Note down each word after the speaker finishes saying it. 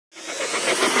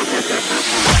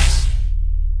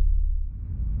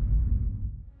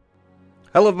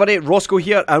Hello everybody, Rossco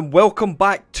here, and welcome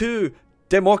back to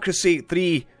Democracy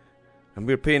 3. And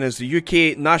we're playing as the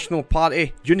UK National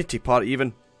Party, Unity Party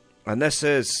even. And this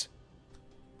is...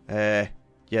 yeah,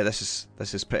 this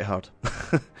is pretty hard.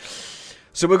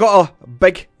 So we've got a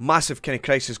big, massive kind of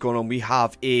crisis going on. We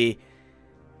have a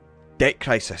debt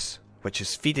crisis, which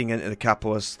is feeding into the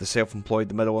capitalists, the self-employed,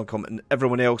 the middle income, and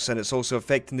everyone else. And it's also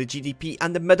affecting the GDP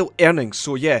and the middle earnings.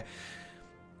 So yeah.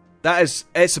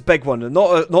 It's a big one, and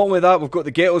not only that, we've got the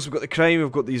ghettos, we've got the crime,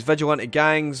 we've got these vigilante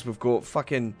gangs, we've got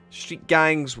fucking street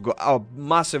gangs, we've got a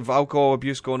massive alcohol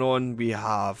abuse going on, we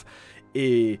have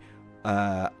a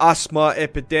asthma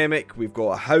epidemic, we've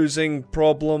got a housing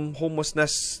problem,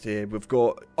 homelessness, we've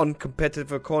got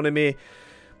uncompetitive economy,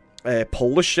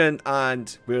 pollution,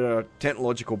 and we're a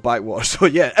technological backwater. So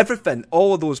yeah, everything,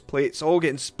 all of those plates, all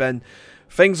getting spun.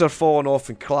 Things are falling off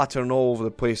and clattering all over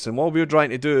the place, and what we're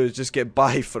trying to do is just get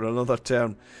by for another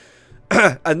term.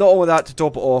 And not only that, to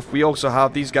top it off, we also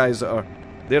have these guys that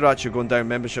they're actually going down,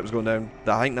 membership's going down.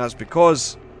 I think that's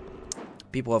because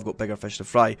people have got bigger fish to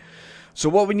fry. So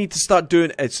what we need to start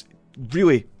doing is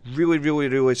really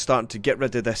starting to get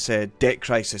rid of this debt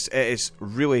crisis. It is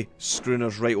really screwing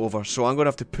us right over. So I'm going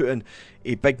to have to put in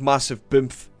a big massive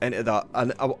boomph into that,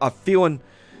 and I'm feeling...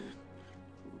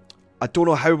 I don't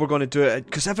know how we're going to do it,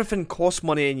 because everything costs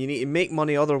money and you need to make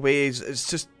money other ways. It's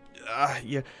just,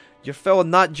 you're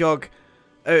filling that jug,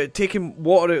 taking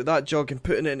water out of that jug and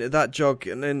putting it into that jug,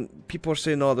 and then people are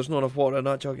saying, oh, there's not enough water in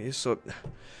that jug. So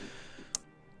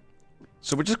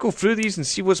we'll just go through these and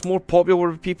see what's more popular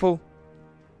with people.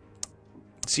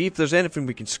 See if there's anything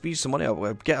we can squeeze some money out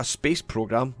of. Get a space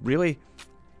program, really.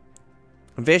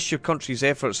 Invest your country's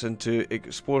efforts into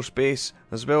explore space,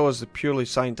 as well as the purely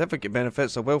scientific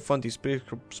benefits. A well-funded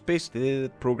space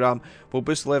program will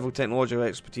boost the level of technological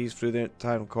expertise through the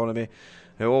entire economy.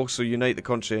 It will also unite the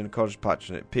country and encourage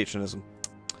patriotism.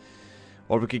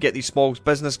 Or we could get these small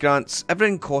business grants.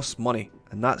 Everything costs money,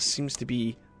 and that seems to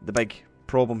be the big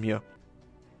problem here.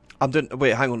 I'm doing...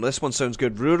 Wait, hang on. This one sounds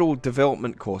good. Rural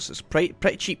development costs. It's pretty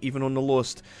cheap, even on the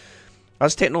lowest.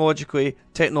 As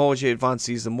technology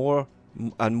advances, the more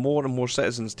and more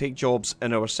citizens take jobs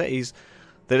in our cities,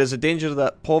 there is a danger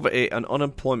that poverty and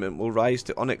unemployment will rise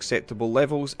to unacceptable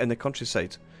levels in the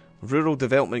countryside. Rural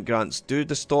development grants do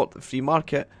distort the free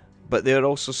market, but they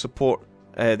also support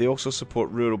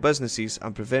rural businesses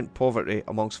and prevent poverty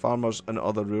amongst farmers and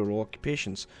other rural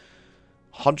occupations.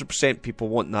 100% people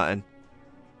want that in.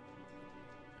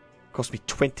 Cost me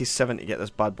 27 to get this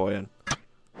bad boy in,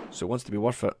 so it wants to be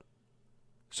worth it.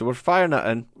 So we're firing that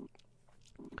in.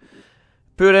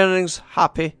 Poor earnings,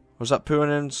 happy. Was that poor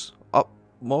earnings up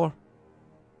more?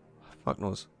 Fuck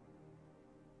knows.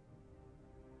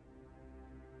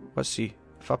 Let's see.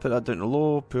 If I put that down to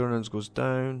low, poor earnings goes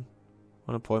down.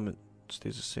 Unemployment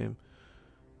stays the same.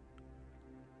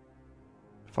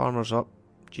 Farmers up.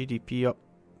 GDP up.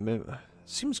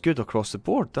 Seems good across the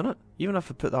board, doesn't it? Even if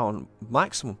I put that on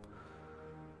maximum.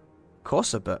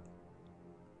 Costs a bit.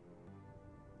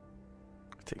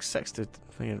 Take 6 to...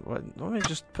 Let me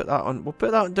just put that on. We'll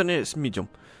put that down to its medium.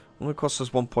 Only costs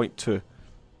us 1.2,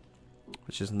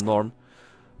 which is norm.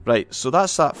 Right, so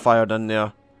that's that fired in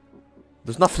there.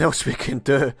 There's nothing else we can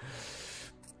do.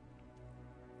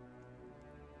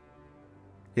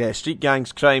 Yeah, street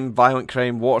gangs, crime, violent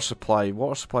crime, water supply.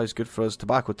 Water supply is good for us.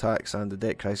 Tobacco tax and the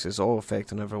debt crisis, all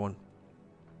affecting everyone.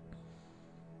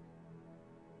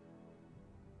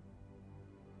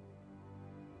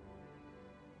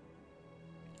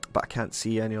 But I can't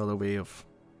see any other way of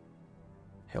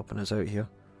helping us out here.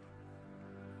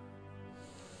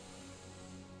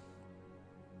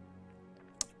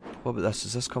 What about this?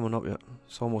 Is this coming up yet?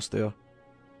 It's almost there.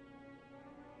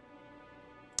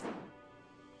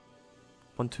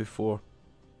 1, 2, 4.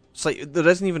 It's like there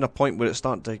isn't even a point where it's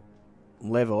starting to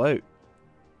level out.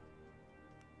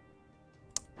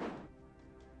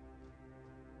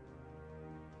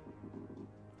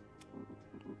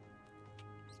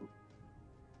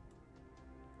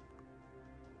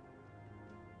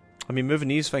 I mean, moving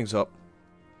these things up.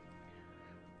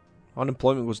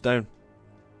 Unemployment goes down.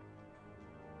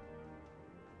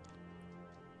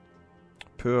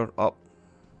 Poor up.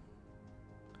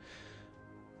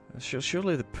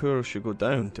 Surely the poor should go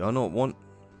down. Do I not want...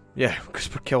 Yeah, because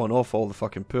we're killing off all the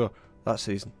fucking poor that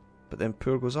season. But then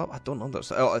poor goes up? I don't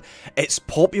understand. It's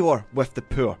popular with the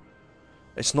poor.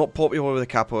 It's not popular with the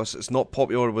capitalists. It's not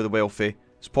popular with the wealthy.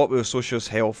 It's popular with socialist,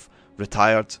 health,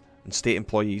 retired, and state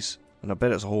employees. And I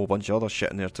bet it's a whole bunch of other shit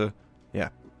in there too. Yeah.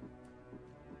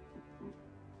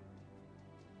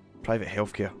 Private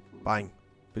healthcare. Bang.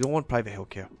 We don't want private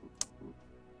healthcare.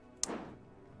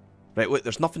 Right, look,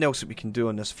 there's nothing else that we can do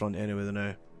on this front anyway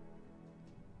now.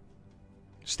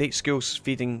 State schools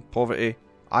feeding poverty.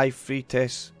 Eye-free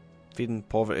tests feeding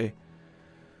poverty.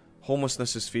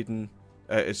 Homelessness is feeding...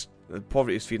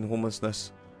 poverty is feeding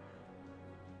homelessness.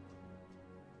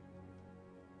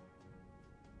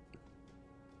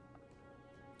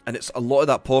 And it's a lot of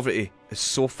that poverty is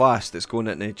so fast it's going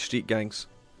into street gangs.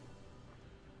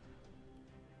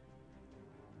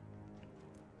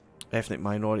 Ethnic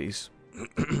minorities.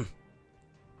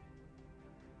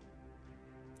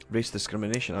 Race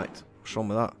Discrimination Act. What's wrong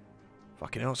with that?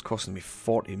 Fucking hell, it's costing me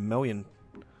 40 million.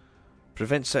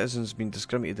 Prevent citizens being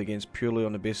discriminated against purely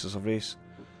on the basis of race.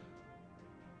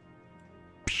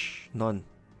 Psh, none.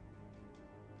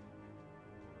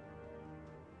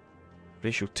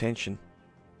 Racial tension.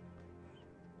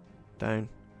 Down.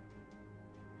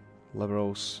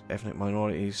 Liberals, ethnic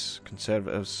minorities,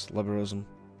 conservatives, liberalism.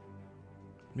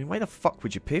 I mean, why the fuck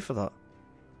would you pay for that?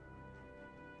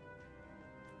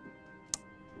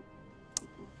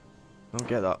 I don't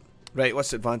get that. Right,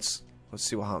 let's advance. Let's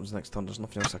see what happens next turn. There's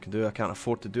nothing else I can do. I can't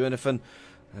afford to do anything.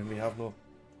 And we have no...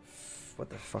 What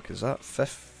the fuck is that? Fit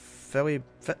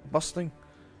busting?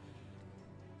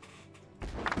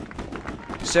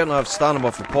 You certainly have stand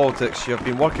above for politics. You have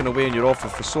been working away in your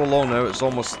office for so long now, it's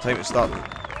almost time to start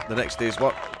the next day's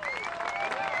work.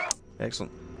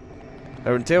 Excellent.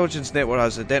 Our intelligence network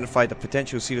has identified a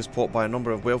potential serious plot by a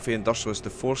number of wealthy industrialists to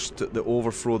force the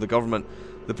overthrow of the government.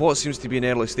 The plot seems to be in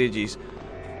early stages,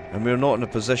 and we are not in a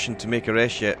position to make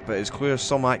arrests yet, but it's clear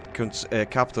some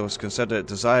capitalists consider it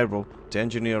desirable to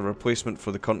engineer a replacement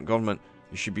for the current government.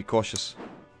 You should be cautious.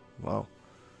 Wow.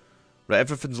 Right,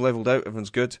 everything's levelled out,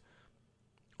 everyone's good.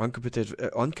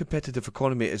 Uncompetitive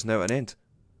economy is now at an end.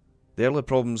 The early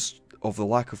problems of the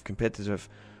lack of competitive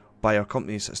by our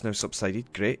companies has now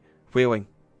subsided. Great. Whaling.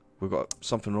 We've got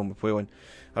something wrong with whaling.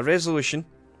 A resolution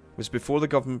was before the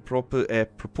government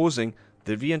proposing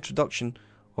the reintroduction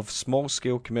of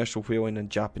small-scale commercial whaling in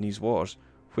Japanese waters.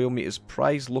 Whale meat is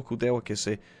prized local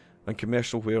delicacy, and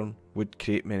commercial whaling would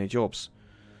create many jobs.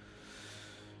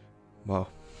 Wow.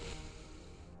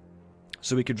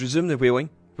 So we could resume the whaling.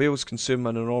 Whales consume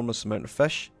an enormous amount of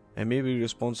fish, and may be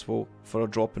responsible for a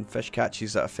drop in fish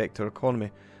catches that affect our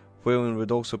economy. Whaling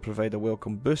would also provide a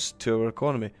welcome boost to our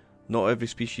economy. Not every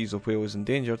species of whale is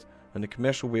endangered, and the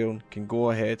commercial whaling can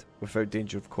go ahead without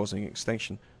danger of causing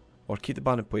extinction. Or keep the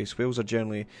ban in place. Whales are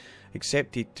generally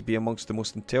accepted to be amongst the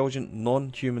most intelligent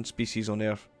non-human species on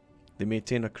Earth. They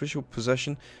maintain a crucial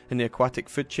position in the aquatic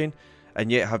food chain, and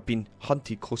yet have been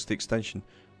hunted close to extinction.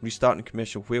 Restarting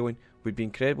commercial whaling would be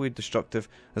incredibly destructive,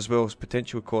 as well as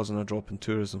potentially causing a drop in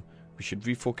tourism. We should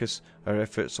refocus our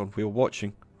efforts on whale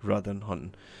watching rather than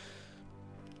hunting.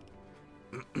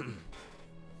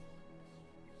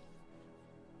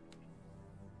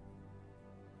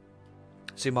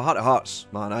 See, my heart of hearts,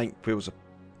 man, I think whales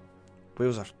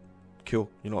are cool,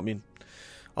 you know what I mean?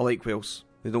 I like whales.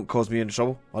 They don't cause me any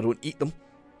trouble. I don't eat them.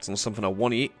 It's not something I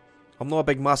want to eat. I'm not a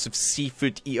big massive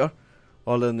seafood eater,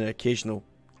 other than the occasional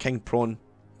king prawn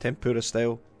tempura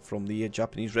style from the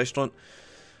Japanese restaurant.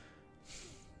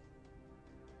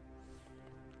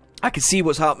 I can see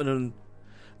what's happening.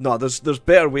 No, there's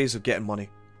better ways of getting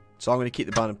money. So I'm going to keep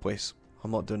the ban in place.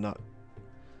 I'm not doing that.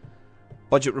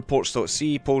 Budget reports still at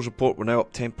sea. Polls report we're now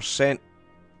up 10%.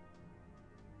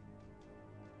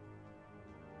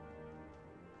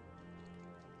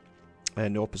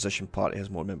 And the opposition party has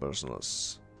more members than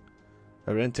us.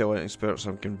 Our intel experts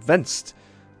are convinced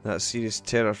that a serious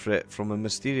terror threat from a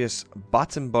mysterious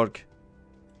Battenberg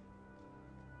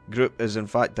group is in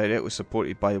fact directly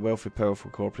supported by the wealthy,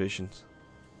 powerful corporations.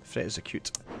 The threat is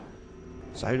acute.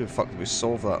 So how the fuck do we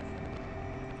solve that?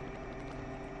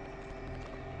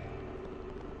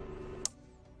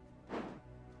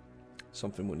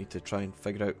 Something we'll need to try and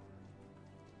figure out.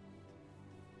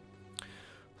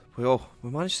 Well,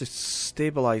 we managed to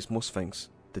stabilise most things.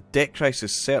 The debt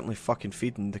crisis is certainly fucking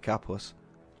feeding the capitalists.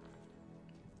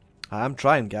 I am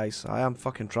trying, guys. I am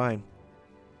fucking trying.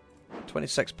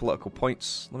 26 political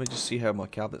points. Let me just see how my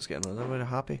cabinet's getting on. Is everybody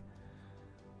happy?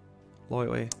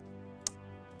 Loyalty.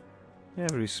 Yeah,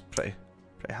 everybody's pretty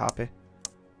happy.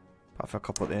 Apart from a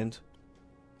couple at the end.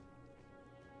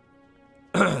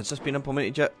 Has this been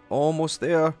implemented yet? Almost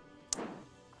there.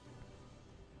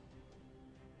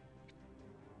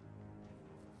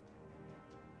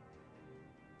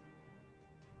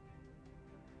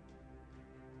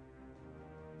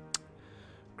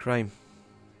 Crime.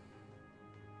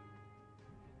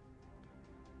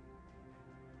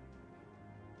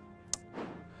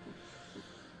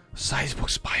 Sizable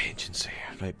spy agency.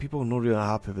 Right, people are not really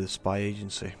happy with the spy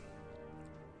agency.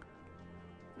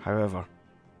 However,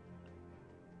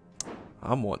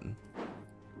 I'm wanting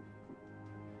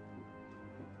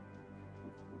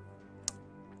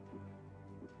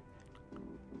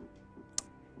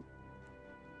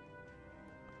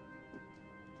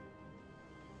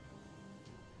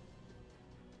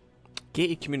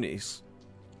Gated communities.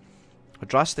 A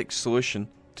drastic solution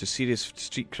to serious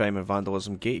street crime and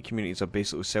vandalism. Gated communities are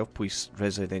basically self-policed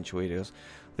residential areas.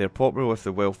 They are popular with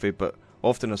the wealthy, but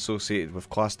often associated with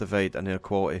class divide and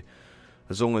inequality,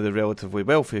 as only the relatively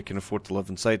wealthy can afford to live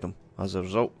inside them. As a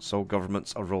result, some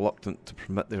governments are reluctant to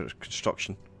permit their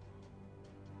construction.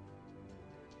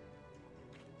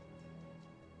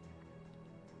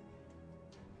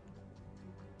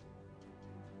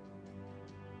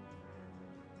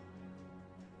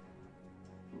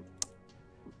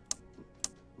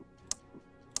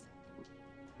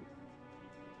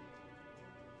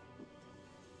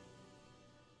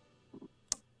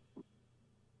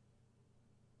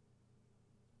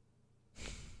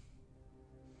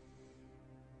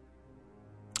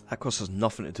 That costs us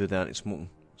nothing to do the anti-smoking.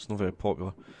 It's not very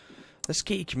popular. This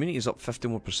gated community is up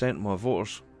 51% of my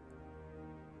voters.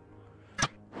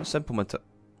 Let's implement it.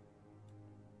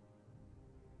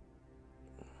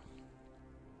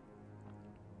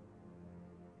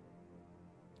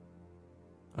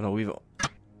 And I'll leave it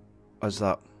as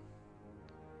that.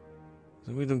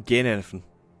 We don't gain anything.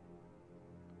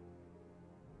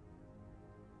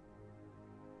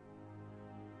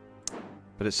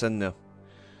 But it's in there.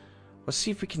 Let's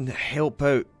see if we can help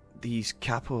out these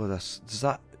capitalists. Does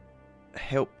that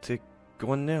help to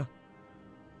go in there?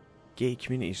 Gated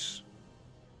communities.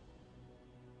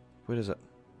 Where is it?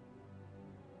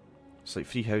 It's like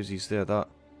 3 houses there, that.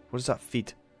 What does that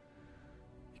feed?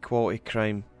 Equality,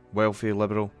 crime, wealthy,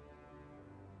 liberal.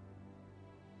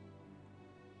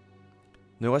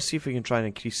 Now let's see if we can try and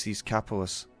increase these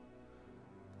capitalists.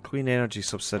 Clean energy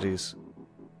subsidies.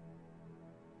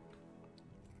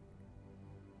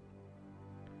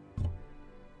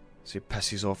 So it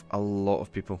pisses off a lot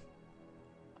of people.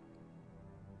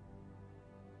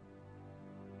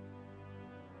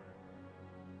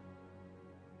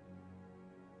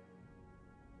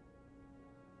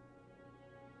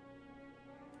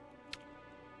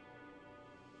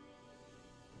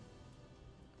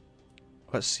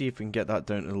 Let's see if we can get that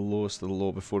down to the lowest of the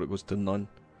low before it goes to none.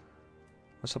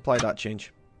 Let's apply that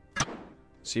change.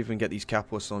 See if we can get these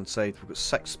capitalists on side. We've got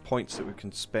 6 points that we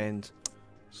can spend.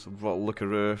 So look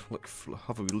around,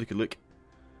 have a wee look.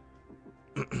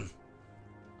 I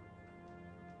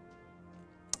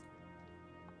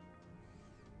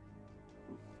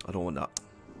don't want that.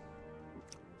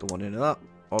 Don't want any of that,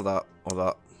 or that, or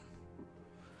that.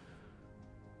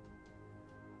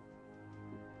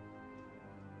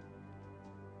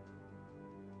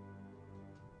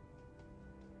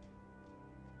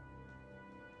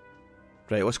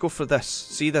 Right, let's go for this.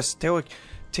 See this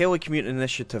telecommuting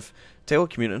initiative.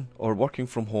 Telecommuting, or working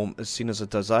from home, is seen as a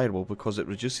desirable because it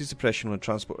reduces the pressure on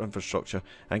transport infrastructure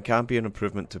and can be an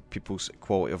improvement to people's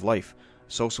quality of life.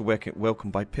 It's also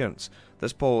welcomed by parents.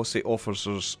 This policy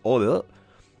offers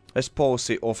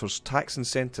tax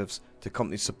incentives to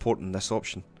companies supporting this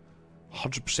option.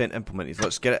 100% implemented.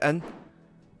 Let's get it in.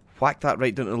 Whack that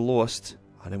right down to the lowest,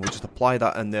 and then we'll just apply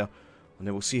that in there, and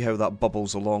then we'll see how that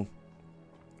bubbles along.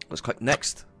 Let's click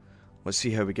next. Let's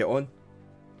see how we get on.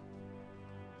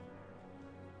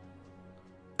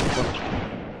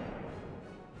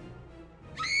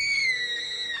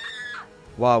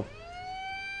 Wow.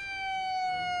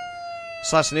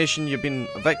 Assassination. You've been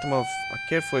a victim of a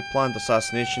carefully planned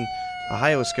assassination. A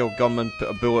highly skilled gunman put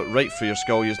a bullet right through your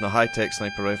skull using a high-tech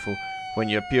sniper rifle when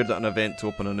you appeared at an event to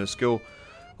open a new school.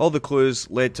 All the clues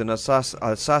led to an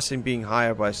assassin being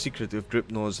hired by a secretive group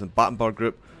known as the Battenberg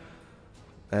Group,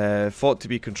 thought to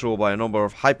be controlled by a number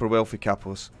of hyper-wealthy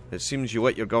capitalists. It seems you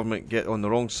let your government get on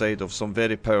the wrong side of some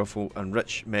very powerful and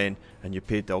rich men, and you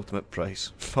paid the ultimate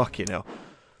price. Fucking hell.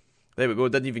 There we go.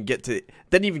 Didn't even get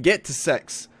to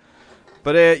 6.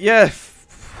 But yeah,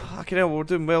 fucking hell, we're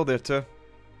doing well there too.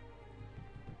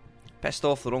 Pissed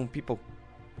off the wrong people.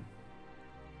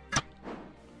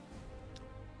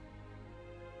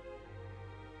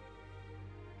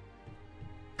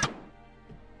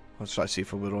 Let's try to see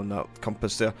if we're on that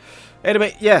compass there.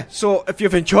 Anyway, yeah, so if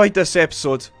you've enjoyed this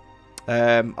episode,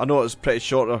 I know it's pretty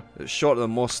shorter. It's shorter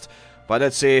than most. But I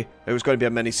did say it was going to be a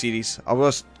mini-series. I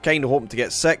was kind of hoping to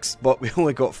get 6, but we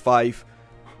only got 5.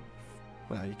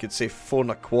 Well, you could say 4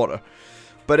 1/4.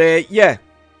 But yeah,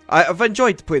 I've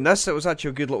enjoyed playing this. It was actually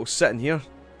a good little sit in here.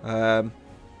 Time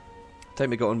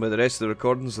we got on with the rest of the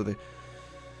recordings of the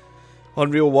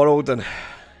Unreal World and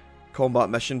Combat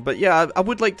Mission. But yeah, I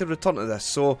would like to return to this.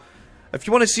 So if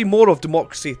you want to see more of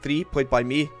Democracy 3 played by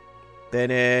me,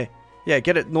 then yeah,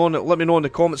 get it known. Let me know in the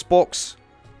comments box.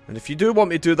 And if you do want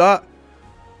me to do that,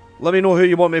 let me know who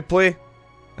you want me to play.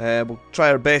 We'll try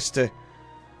our best to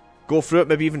go through it.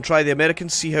 Maybe even try the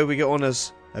Americans, see how we get on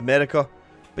as America.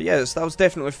 But yeah, that was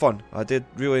definitely fun. I did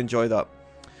really enjoy that.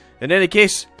 In any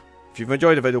case, if you've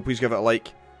enjoyed the video, please give it a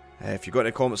like. If you've got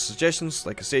any comments, suggestions,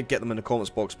 like I said, get them in the comments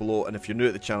box below. And if you're new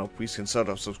to the channel, please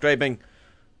consider subscribing.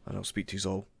 And I'll speak to you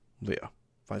all later.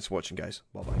 Thanks for watching, guys.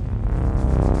 Bye bye.